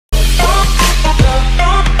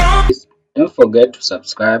Don't forget to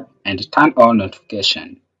subscribe and turn on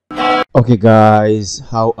notification. Okay guys,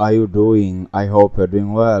 how are you doing? I hope you're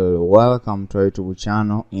doing well. Welcome to our YouTube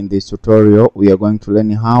channel. In this tutorial we are going to learn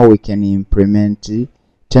how we can implement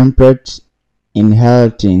template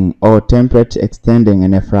inheriting or template extending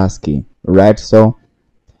in a Flask. Right, so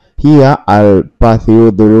here I'll pass you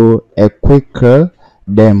through a quick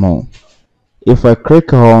demo. If I click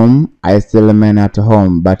home, I still remain at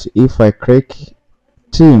home, but if I click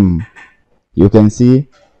team, you can see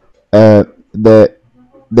the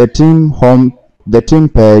team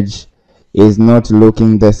page is not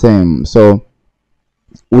looking the same. So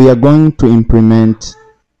we are going to implement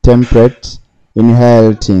template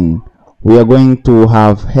inheriting. We are going to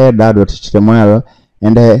have header.html,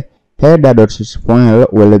 and the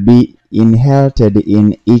header.html will be inherited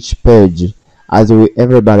in each page, as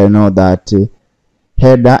everybody know that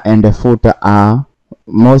header and footer are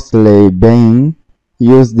mostly being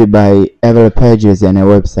used by every pages in a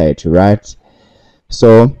website, right?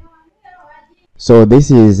 So this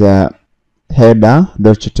is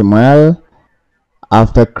header.html.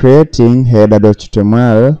 After creating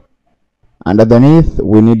header.html, underneath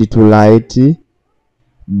we need to write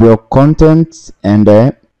block contents and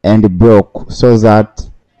block, so that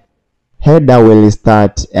header will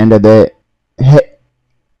start and the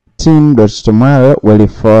team.html will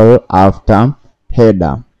fall after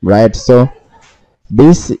header, right? So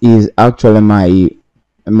this is actually my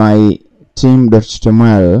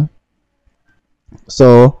team.html.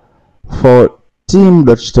 So for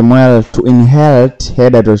team.html to inherit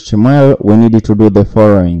header.html, we need to do the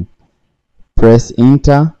following: press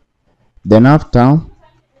enter, then after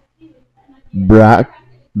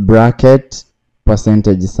bracket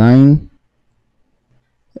 %,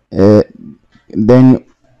 then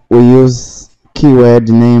we use keyword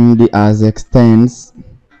named as extends,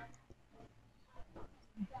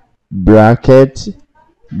 bracket,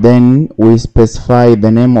 then we specify the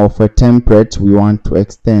name of a template we want to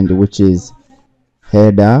extend, which is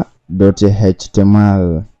header.html.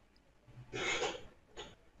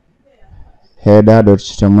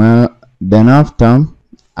 Then after,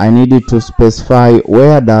 I needed to specify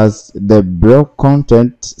where does the block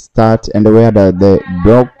content start and where does the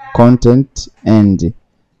block content end.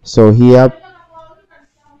 So here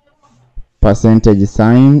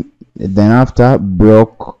 %, then after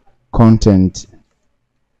block content,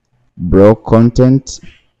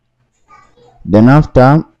 then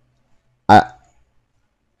after at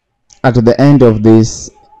the end of this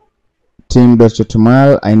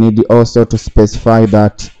team.html, I need also to specify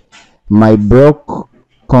that my block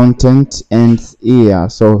content ends here.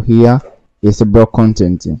 So here is a block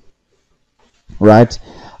content, right?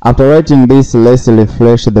 After writing this, let's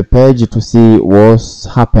refresh the page to see what's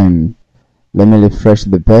happened. Let me refresh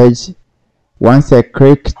the page. Once I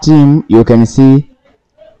click team, you can see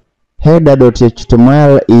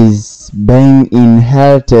header.html is being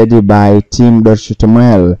inherited by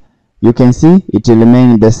team.html. You can see it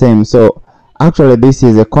remains the same. So actually this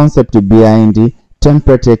is a concept behind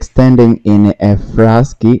template extending in a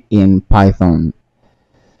Flask in Python.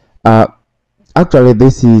 Actually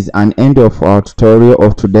this is an end of our tutorial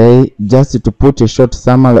of today. Just to put a short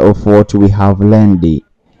summary of what we have learned.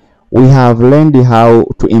 We have learned how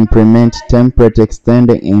to implement template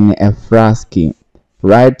extending in a Flask,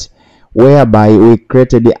 right? Whereby we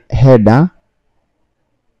created header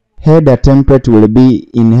template will be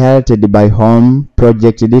inherited by home,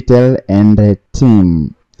 project detail, and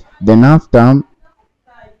team. Then after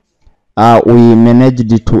we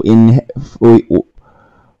managed to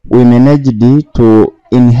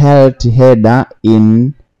inherit header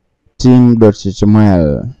in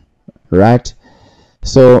team.html, right?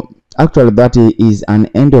 So actually that is an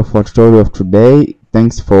end of our tutorial of today.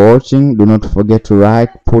 Thanks for watching. Do not forget to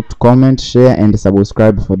like, put comment, share, and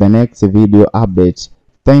subscribe for the next video update.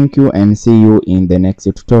 Thank you and see you in the next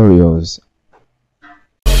tutorials.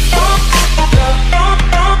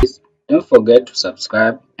 Don't forget to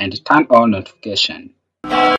subscribe and turn on notification.